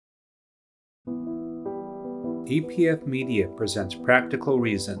APF Media presents Practical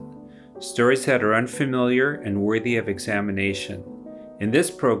Reason, stories that are unfamiliar and worthy of examination. In this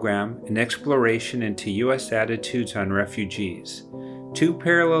program, an exploration into U.S. attitudes on refugees. Two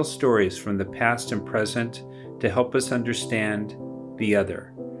parallel stories from the past and present to help us understand the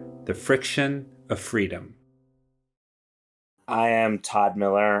other, the friction of freedom. I am Todd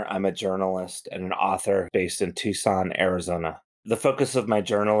Miller. I'm a journalist and an author based in Tucson, Arizona. The focus of my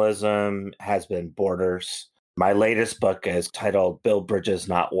journalism has been borders. My latest book is titled Build Bridges,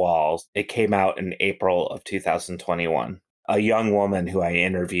 Not Walls. It came out in April of 2021. A young woman who I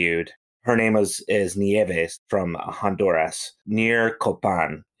interviewed, her name is Nieves from Honduras, near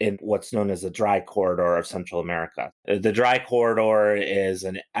Copan, in what's known as the dry corridor of Central America. The dry corridor is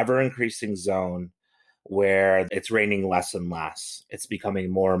an ever-increasing zone where it's raining less and less. It's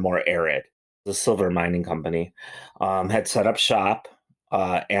becoming more and more arid. The silver mining company had set up shop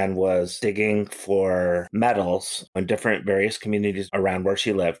and was digging for metals in different various communities around where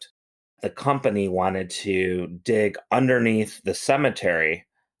she lived. The company wanted to dig underneath the cemetery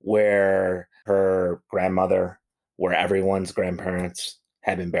where her grandmother, where everyone's grandparents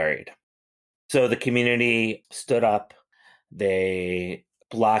had been buried. So the community stood up. They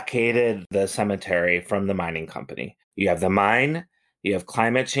blockaded the cemetery from the mining company. You have the mine, you have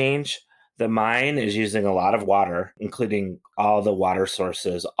climate change. The mine is using a lot of water, including all the water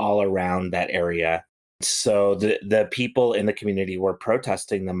sources all around that area. So the people in the community were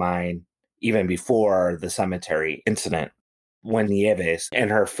protesting the mine even before the cemetery incident. When Nieves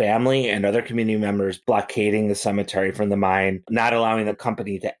and her family and other community members blockading the cemetery from the mine, not allowing the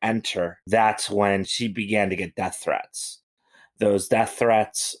company to enter, that's when she began to get death threats. Those death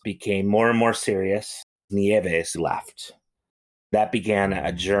threats became more and more serious. Nieves left. That began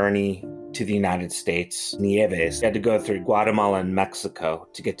a journey to the United States. Nieves had to go through Guatemala and Mexico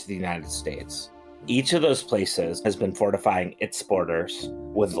to get to the United States. Each of those places has been fortifying its borders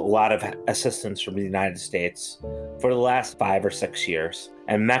with a lot of assistance from the United States for the last 5 or 6 years.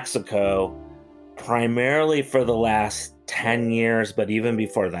 And Mexico, primarily for the last 10 years, but even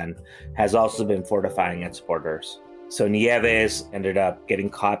before then, has also been fortifying its borders. So Nieves ended up getting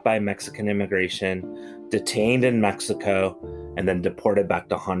caught by Mexican immigration, detained in Mexico, and then deported back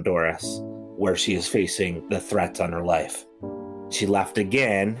to Honduras, where she is facing the threats on her life. She left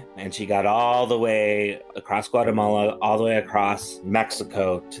again, and she got all the way across Guatemala, all the way across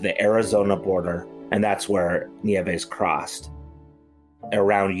Mexico to the Arizona border, and that's where Nieves crossed.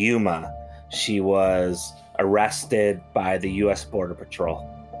 Around Yuma, she was arrested by the U.S. Border Patrol.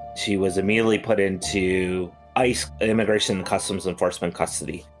 She was immediately put into ICE, Immigration and Customs Enforcement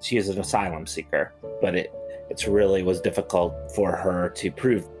custody. She is an asylum seeker, but it really was difficult for her to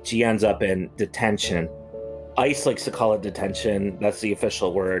prove. She ends up in detention. ICE likes to call it detention. That's the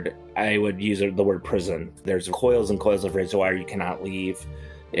official word. I would use the word prison. There's coils and coils of razor wire. You cannot leave.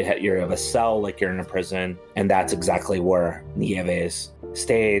 You're in a cell like you're in a prison. And that's exactly where Nieves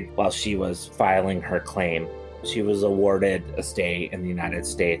stayed while she was filing her claim. She was awarded a stay in the United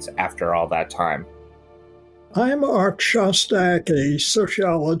States after all that time. I'm Art Shostak, a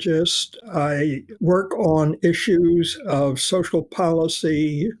sociologist. I work on issues of social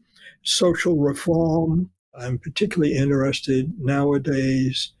policy, social reform. I'm particularly interested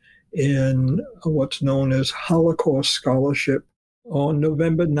nowadays in what's known as Holocaust scholarship. On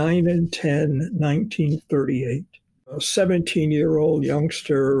November 9 and 10, 1938, a 17-year-old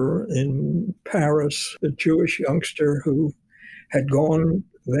youngster in Paris, a Jewish youngster who had gone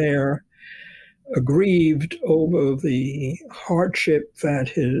there, aggrieved over the hardship that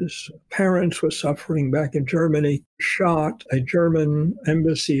his parents were suffering back in Germany, shot a German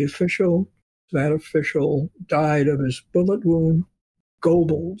embassy official. That official died of his bullet wound.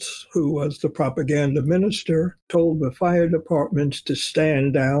 Goebbels, who was the propaganda minister, told the fire departments to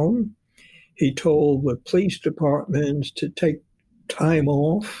stand down. He told the police departments to take time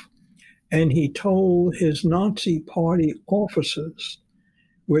off. And he told his Nazi party officers,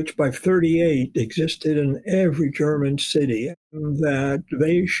 which by 1938 existed in every German city, that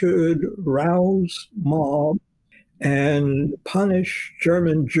they should rouse mob and punish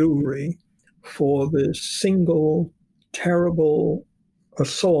German Jewry for this single terrible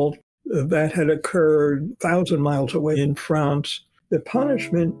assault that had occurred 1,000 miles away in France. The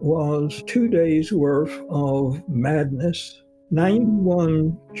punishment was 2 days' worth of madness.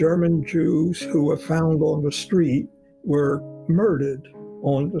 91 German Jews who were found on the street were murdered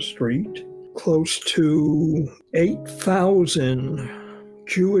on the street. Close to 8,000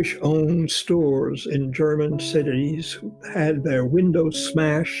 Jewish-owned stores in German cities had their windows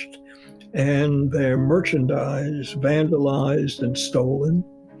smashed and their merchandise vandalized and stolen.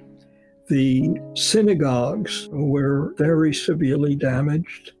 The synagogues were very severely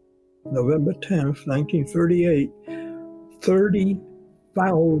damaged. November 10th, 1938,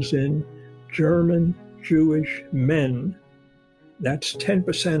 30,000 German Jewish men, that's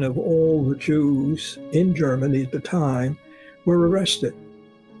 10% of all the Jews in Germany at the time, were arrested.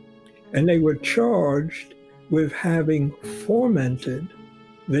 And they were charged with having fomented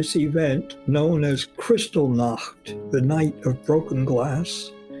this event known as Kristallnacht, the night of broken glass.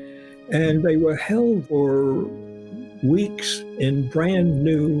 And they were held for weeks in brand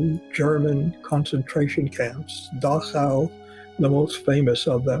new German concentration camps, Dachau, the most famous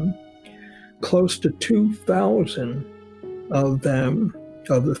of them. Close to 2,000 of them,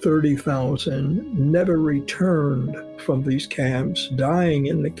 of the 30,000, never returned from these camps, dying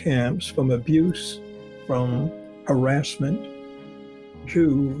in the camps from abuse, from harassment.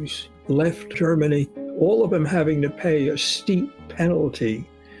 Jews left Germany, all of them having to pay a steep penalty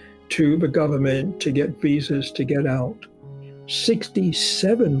to the government to get visas to get out.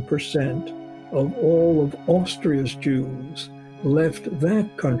 67% of all of Austria's Jews left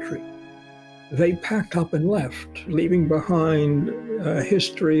that country. They packed up and left, leaving behind a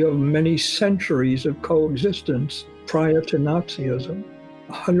history of many centuries of coexistence prior to Nazism.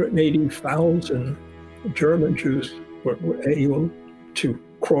 180,000 German Jews were able to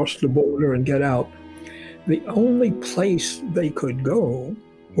cross the border and get out. The only place they could go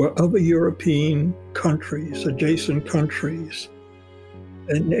were other European countries, adjacent countries.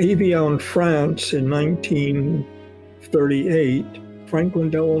 In Evian, France, in 1938, Franklin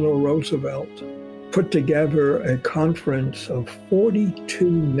Delano Roosevelt put together a conference of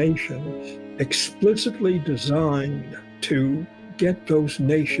 42 nations explicitly designed to get those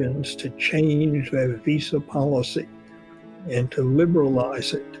nations to change their visa policy and to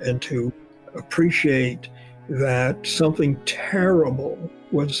liberalize it and to appreciate that something terrible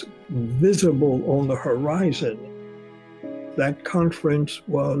was visible on the horizon. That conference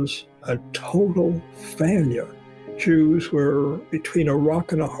was a total failure. Jews were between a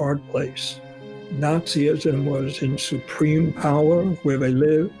rock and a hard place. Nazism was in supreme power where they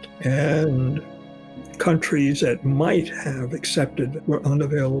lived, and countries that might have accepted were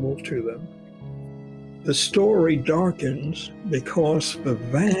unavailable to them. The story darkens because the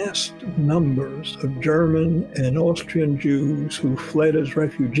vast numbers of German and Austrian Jews who fled as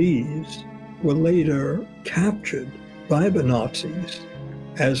refugees were later captured by the Nazis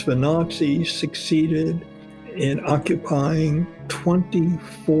as the Nazis succeeded in occupying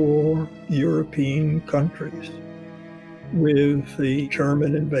 24 European countries. With the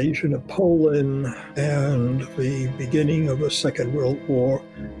German invasion of Poland and the beginning of the Second World War,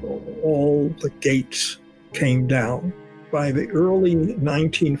 all the gates came down. By the early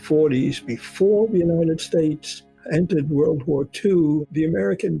 1940s, before the United States entered World War II, the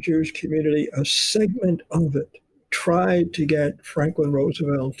American Jewish community, a segment of it, tried to get Franklin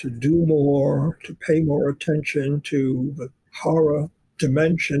Roosevelt to do more, to pay more attention to the horror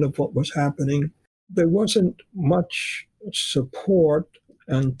dimension of what was happening. There wasn't much support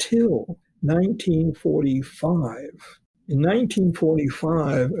until 1945. In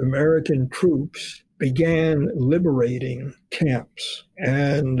 1945, American troops began liberating camps,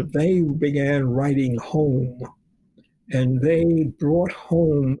 and they began writing home, and they brought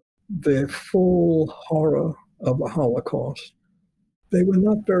home the full horror of the Holocaust. They were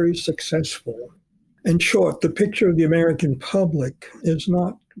not very successful. In short, the picture of the American public is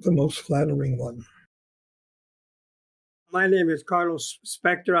not the most flattering one. My name is Carlos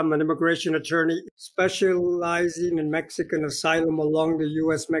Spector. I'm an immigration attorney specializing in Mexican asylum along the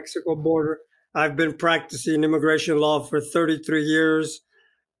U.S.-Mexico border. I've been practicing immigration law for 33 years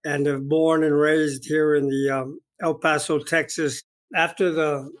and have born and raised here in the El Paso, Texas. After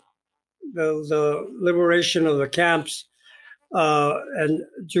the liberation of the camps, and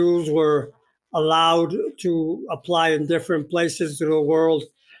Jews were allowed to apply in different places through the world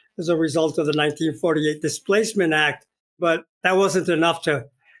as a result of the 1948 Displacement Act. But that wasn't enough to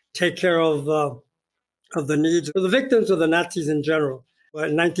take care of the needs of the victims of the Nazis in general. But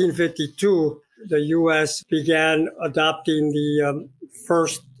in 1952, the U.S. began adopting the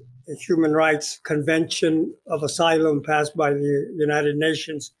first Human Rights Convention of Asylum passed by the United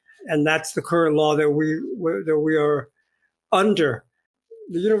Nations. And that's the current law that we are under.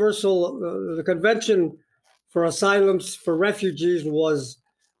 The Convention for Asylums for Refugees was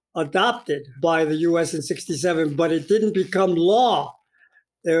adopted by the U.S. in 1967, but it didn't become law.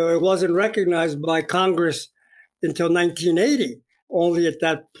 It wasn't recognized by Congress until 1980. Only at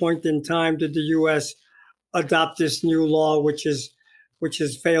that point in time did the U.S. adopt this new law, which has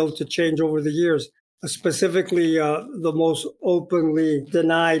failed to change over the years. Specifically, the most openly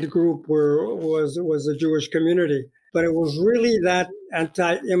denied group was the Jewish community. But it was really that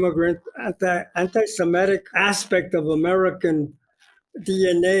anti-immigrant, anti-Semitic aspect of American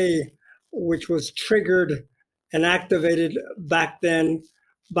DNA, which was triggered and activated back then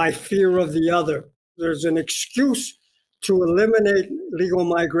by fear of the other. There's an excuse to eliminate legal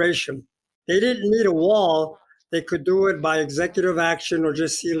migration. They didn't need a wall. They could do it by executive action or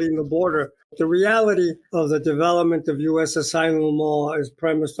just sealing the border. The reality of the development of U.S. asylum law is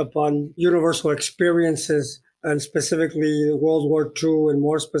premised upon universal experiences, and specifically World War II, and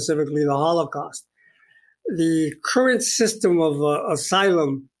more specifically the Holocaust. The current system of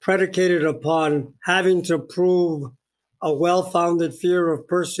asylum, predicated upon having to prove a well-founded fear of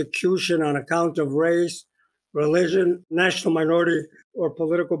persecution on account of race, religion, national minority, or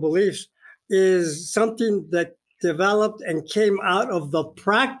political beliefs, is something that developed and came out of the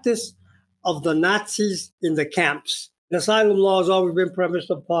practice of the Nazis in the camps. Asylum law has always been premised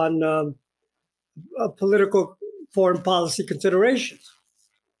upon political foreign policy considerations.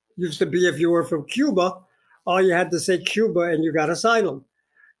 Used to be if you were from Cuba, all you had to say Cuba and you got asylum,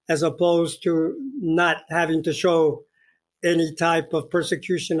 as opposed to not having to show any type of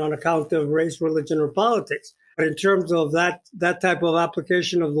persecution on account of race, religion, or politics. But in terms of that type of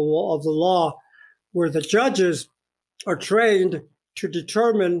application of the law, where the judges are trained to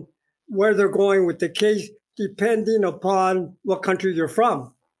determine where they're going with the case, depending upon what country you're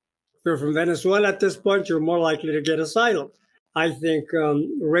from. If you're from Venezuela at this point, you're more likely to get asylum. I think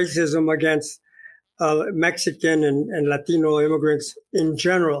racism against Mexican and Latino immigrants in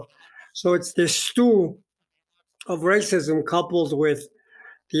general. So it's this stew of racism coupled with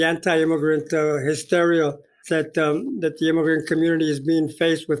the anti-immigrant hysteria that the immigrant community is being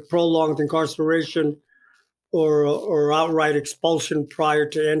faced with prolonged incarceration or outright expulsion prior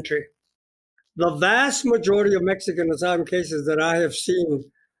to entry. The vast majority of Mexican asylum cases that I have seen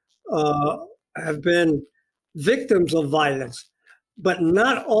have been victims of violence, but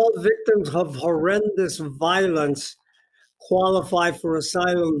not all victims of horrendous violence qualify for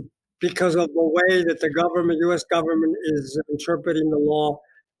asylum because of the way that the government, U.S. government, is interpreting the law.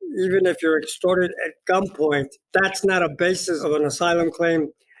 Even if you're extorted at gunpoint, that's not a basis of an asylum claim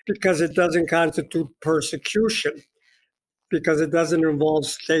because it doesn't constitute persecution, because it doesn't involve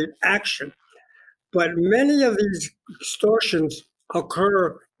state action. But many of these extortions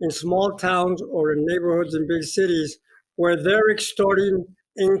occur in small towns or in neighborhoods in big cities where they're extorting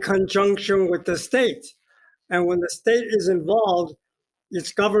in conjunction with the state. And when the state is involved,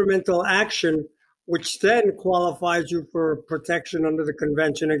 it's governmental action, which then qualifies you for protection under the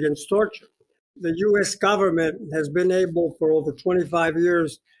Convention Against Torture. The U.S. government has been able for over 25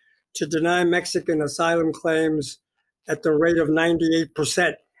 years to deny Mexican asylum claims at the rate of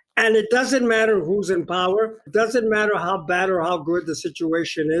 98%. And it doesn't matter who's in power. It doesn't matter how bad or how good the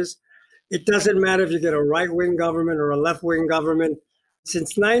situation is. It doesn't matter if you get a right-wing government or a left-wing government.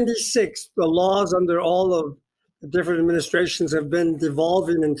 Since 96, the laws under all of the different administrations have been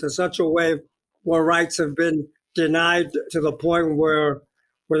devolving into such a way where rights have been denied to the point where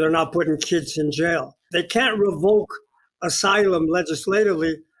they're not putting kids in jail. They can't revoke asylum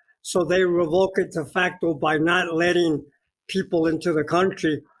legislatively, so they revoke it de facto by not letting people into the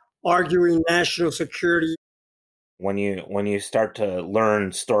country, arguing national security. When you start to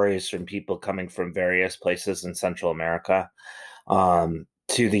learn stories from people coming from various places in Central America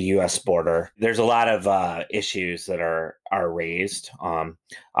to the U.S. border, there's a lot of issues that are raised,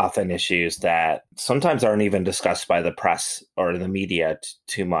 often issues that sometimes aren't even discussed by the press or the media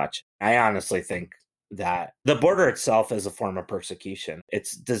too much. I honestly think that the border itself is a form of persecution.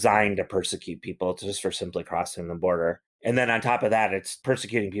 It's designed to persecute people just for simply crossing the border. And then on top of that, it's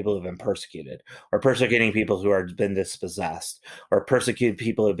persecuting people who've been persecuted, or persecuting people who have been dispossessed, or persecuting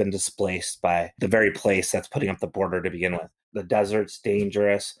people who have been displaced by the very place that's putting up the border to begin with. The desert's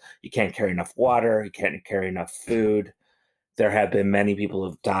dangerous. You can't carry enough water. You can't carry enough food. There have been many people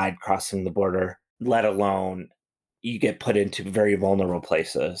who've died crossing the border, let alone you get put into very vulnerable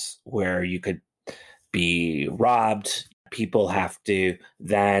places where you could be robbed. People have to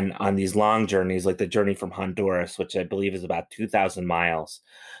then, on these long journeys, like the journey from Honduras, which I believe is about 2,000 miles,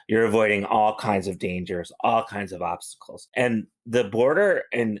 you're avoiding all kinds of dangers, all kinds of obstacles. And the border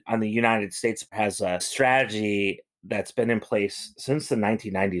on the United States has a strategy that's been in place since the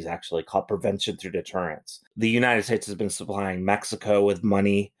 1990s, actually, called prevention through deterrence. The United States has been supplying Mexico with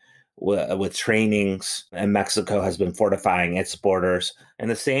money, with trainings, and Mexico has been fortifying its borders.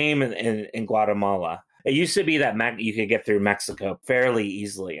 And the same in Guatemala. It used to be that you could get through Mexico fairly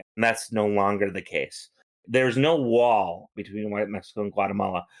easily, and that's no longer the case. There's no wall between Mexico and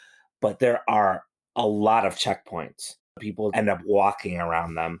Guatemala, but there are a lot of checkpoints. People end up walking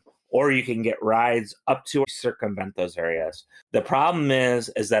around them, or you can get rides up to circumvent those areas. The problem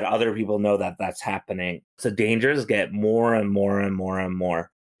is that other people know that that's happening. So dangers get more and more and more and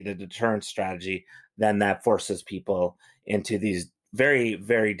more. The deterrent strategy, then that forces people into these very,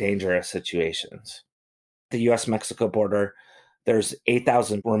 very dangerous situations. The U.S.-Mexico border, there's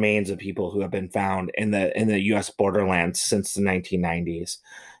 8,000 remains of people who have been found in the U.S. borderlands since the 1990s.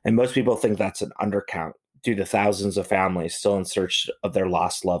 And most people think that's an undercount due to thousands of families still in search of their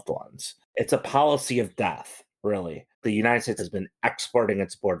lost loved ones. It's a policy of death, really. The United States has been exporting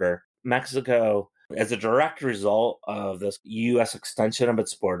its border. Mexico, as a direct result of this U.S. extension of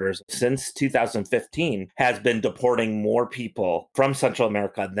its borders, since 2015, has been deporting more people from Central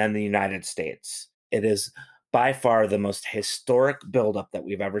America than the United States. It is by far the most historic buildup that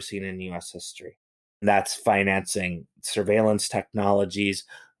we've ever seen in U.S. history. And that's financing surveillance technologies,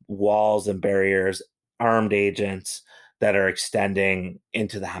 walls and barriers, armed agents that are extending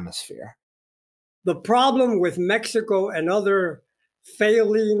into the hemisphere. The problem with Mexico and other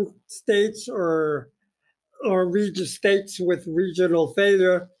failing states or region states with regional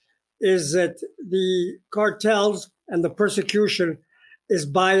failure is that the cartels and the persecution is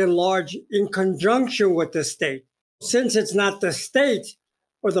by and large in conjunction with the state. Since it's not the state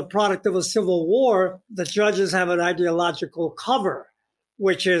or the product of a civil war, the judges have an ideological cover,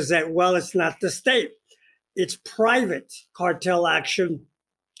 which is that, well, it's not the state. It's private cartel action,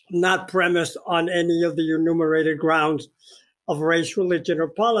 not premised on any of the enumerated grounds of race, religion, or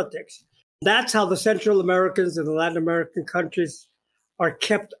politics. That's how the Central Americans and the Latin American countries are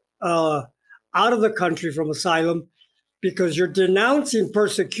kept out of the country from asylum, because you're denouncing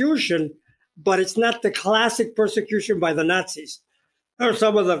persecution, but it's not the classic persecution by the Nazis or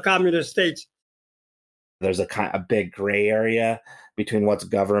some of the communist states. There's a big gray area between what's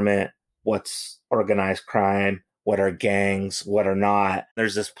government, what's organized crime, what are gangs, what are not.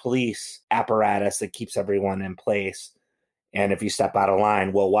 There's this police apparatus that keeps everyone in place. And if you step out of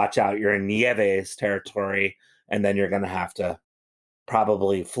line, well, watch out, you're in Nieves territory, and then you're going to have to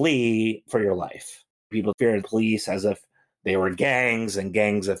probably flee for your life. People fear the police as if they were gangs, and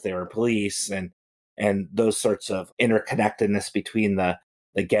gangs if they were police, and those sorts of interconnectedness between the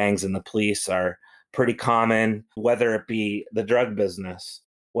gangs and the police are pretty common, whether it be the drug business,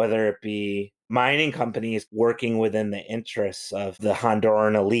 whether it be mining companies working within the interests of the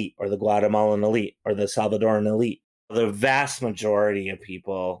Honduran elite or the Guatemalan elite or the Salvadoran elite. The vast majority of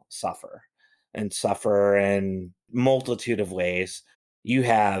people suffer in multitude of ways. You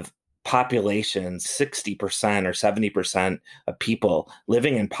have populations, 60% or 70% of people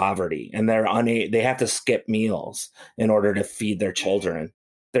living in poverty, and they have to skip meals in order to feed their children.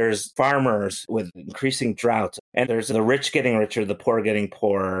 There's farmers with increasing droughts, and there's the rich getting richer, the poor getting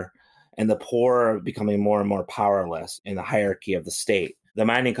poorer, and the poor becoming more and more powerless in the hierarchy of the state. The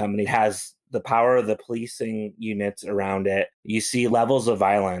mining company has the power of the policing units around it. You see levels of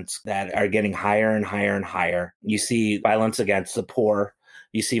violence that are getting higher and higher and higher. You see violence against the poor.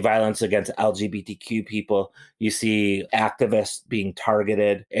 You see violence against LGBTQ people. You see activists being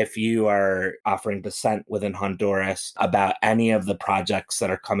targeted. If you are offering dissent within Honduras about any of the projects that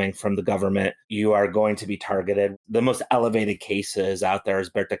are coming from the government, you are going to be targeted. The most elevated cases out there is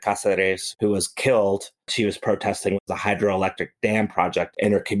Berta Cáceres, who was killed. She was protesting the hydroelectric dam project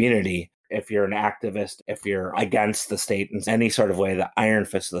in her community. If you're an activist, if you're against the state in any sort of way, the iron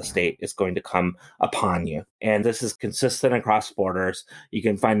fist of the state is going to come upon you. And this is consistent across borders. You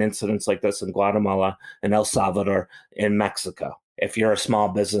can find incidents like this in Guatemala, in El Salvador, in Mexico. If you're a small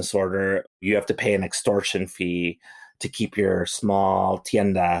business owner, you have to pay an extortion fee to keep your small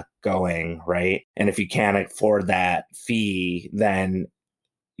tienda going, right? And if you can't afford that fee, then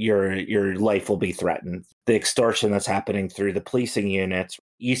your life will be threatened. The extortion that's happening through the policing units,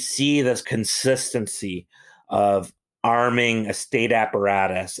 you see this consistency of arming a state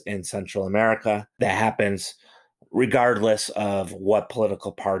apparatus in Central America that happens regardless of what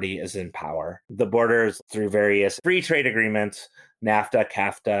political party is in power. The borders, through various free trade agreements, NAFTA,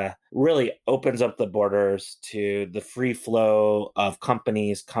 CAFTA, really opens up the borders to the free flow of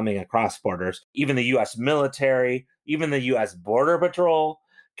companies coming across borders. Even the U.S. military, even the U.S. Border Patrol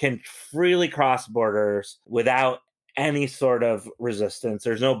can freely cross borders without any sort of resistance.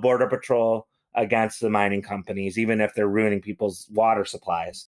 There's no border patrol against the mining companies, even if they're ruining people's water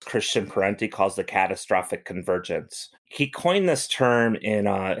supplies. Christian Parenti calls the catastrophic convergence. He coined this term in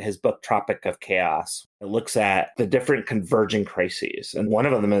his book, Tropic of Chaos. It looks at the different converging crises. And one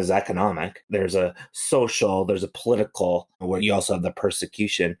of them is economic. There's a social, there's a political, where you also have the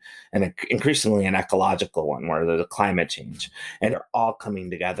persecution, and increasingly an ecological one where there's a climate change. And they're all coming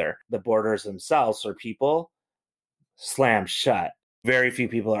together. The borders themselves for people slam shut. Very few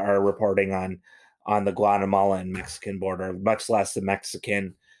people are reporting on the Guatemalan Mexican border, much less the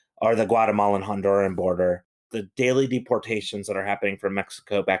Mexican or the Guatemalan Honduran border. The daily deportations that are happening from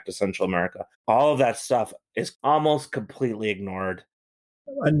Mexico back to Central America, all of that stuff is almost completely ignored.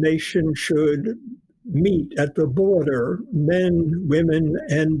 A nation should meet at the border men, women,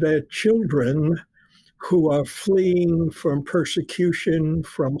 and their children who are fleeing from persecution,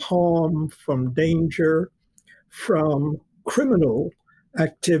 from harm, from danger, from criminal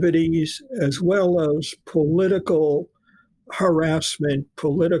activities, as well as political harassment,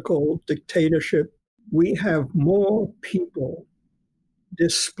 political dictatorship. We have more people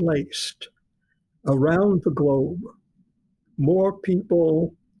displaced around the globe, more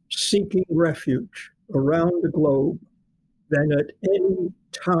people seeking refuge around the globe than at any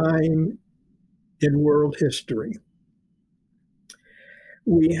time in world history.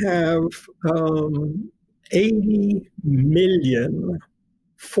 We have 80 million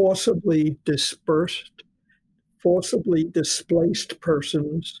forcibly displaced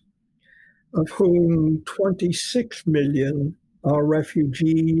persons, of whom 26 million are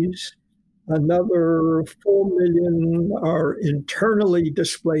refugees. Another 4 million are internally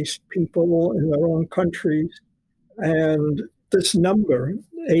displaced people in their own countries. And this number,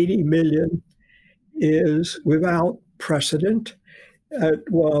 80 million, is without precedent. It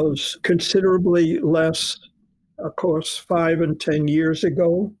was considerably less, of course, 5 and 10 years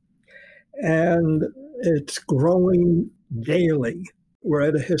ago, and it's growing daily. We're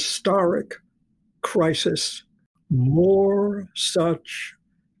at a historic crisis. More such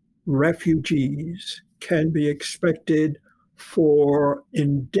refugees can be expected for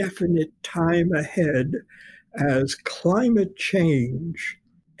indefinite time ahead as climate change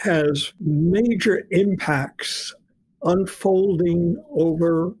has major impacts unfolding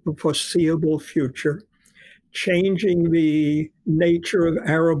over the foreseeable future, changing the nature of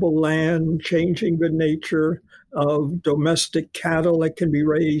arable land, changing the nature of domestic cattle that can be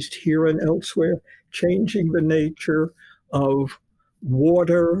raised here and elsewhere, changing the nature of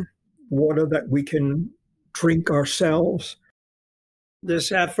water that we can drink ourselves.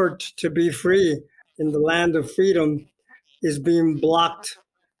 This effort to be free in the land of freedom is being blocked,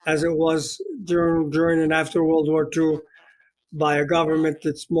 as it was during and after World War II, by a government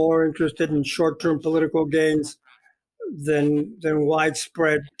that's more interested in short-term political gains than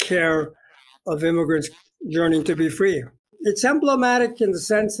widespread care of immigrants yearning to be free. It's emblematic in the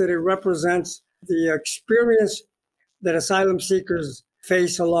sense that it represents the experience that asylum seekers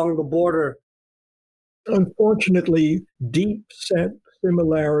face along the border. Unfortunately, deep-set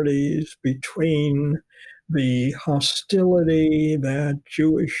similarities between the hostility that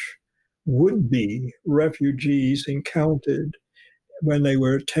Jewish would-be refugees encountered when they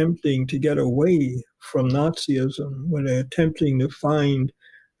were attempting to get away from Nazism, when they're attempting to find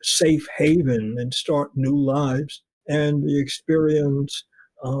safe haven and start new lives, and the experience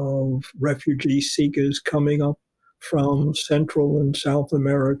of refugee seekers coming up from Central and South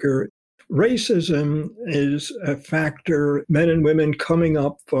America. Racism is a factor. Men and women coming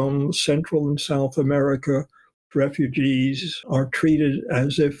up from Central and South America, refugees, are treated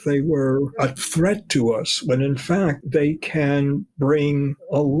as if they were a threat to us, when in fact they can bring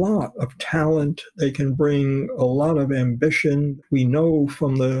a lot of talent. They can bring a lot of ambition. We know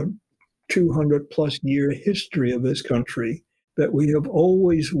from the 200 plus year history of this country that we have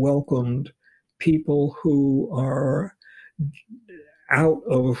always welcomed people who are out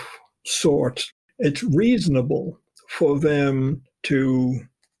of sorts. It's reasonable for them to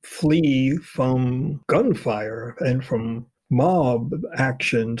flee from gunfire and from mob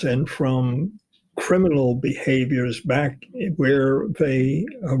actions and from criminal behaviors back where they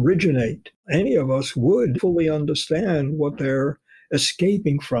originate. Any of us would fully understand what they're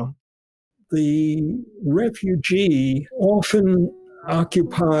escaping from. The refugee often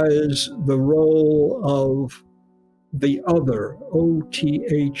occupies the role of the other,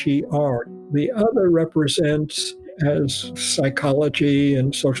 O-T-H-E-R. The other represents, as psychology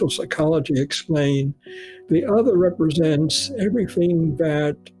and social psychology explain, the other represents everything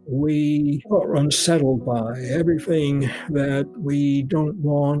that we are unsettled by, everything that we don't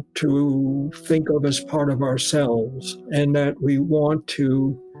want to think of as part of ourselves, and that we want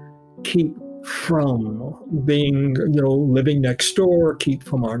to keep from being, living next door, keep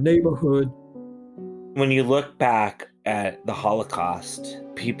from our neighborhood. When you look back at the Holocaust,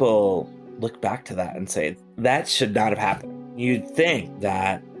 people look back to that and say, that should not have happened. You'd think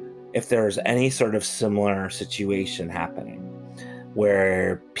that if there's any sort of similar situation happening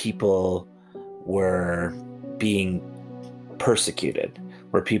where people were being persecuted,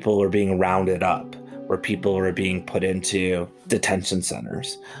 where people were being rounded up, where people were being put into detention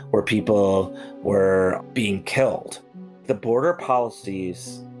centers, where people were being killed, the border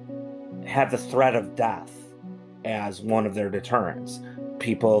policies have the threat of death as one of their deterrents.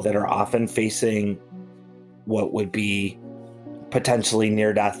 People that are often facing what would be potentially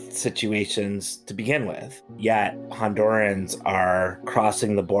near-death situations to begin with. Yet Hondurans are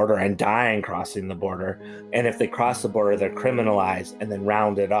crossing the border and dying crossing the border. And if they cross the border, they're criminalized and then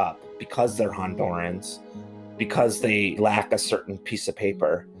rounded up because they're Hondurans, because they lack a certain piece of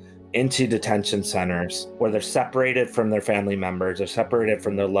paper, into detention centers where they're separated from their family members, they're separated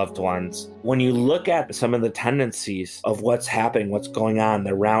from their loved ones. When you look at some of the tendencies of what's happening, what's going on,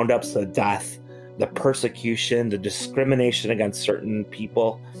 the roundups, the death, the persecution, the discrimination against certain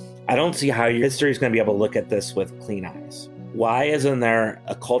people, I don't see how your history is going to be able to look at this with clean eyes. Why isn't there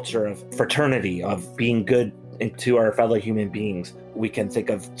a culture of fraternity, of being good to our fellow human beings? We can think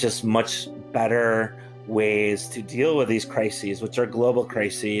of just much better ways to deal with these crises, which are global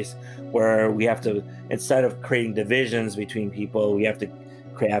crises, where we have to, instead of creating divisions between people, we have to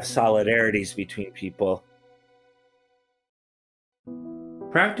have solidarities between people.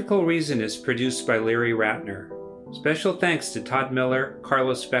 Practical Reason is produced by Larry Ratner. Special thanks to Todd Miller,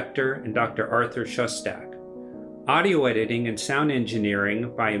 Carlos Spector, and Dr. Arthur Shostak. Audio editing and sound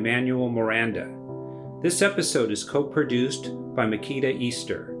engineering by Emmanuel Miranda. This episode is co-produced by Makita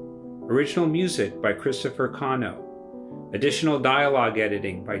Easter. Original music by Christopher Cano. Additional dialogue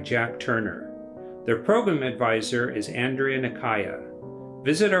editing by Jack Turner. Their program advisor is Andrea Nakaya.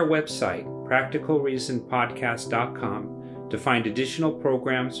 Visit our website, practicalreasonpodcast.com, to find additional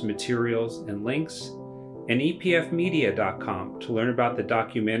programs, materials, and links, and epfmedia.com to learn about the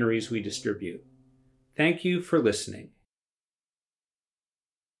documentaries we distribute. Thank you for listening.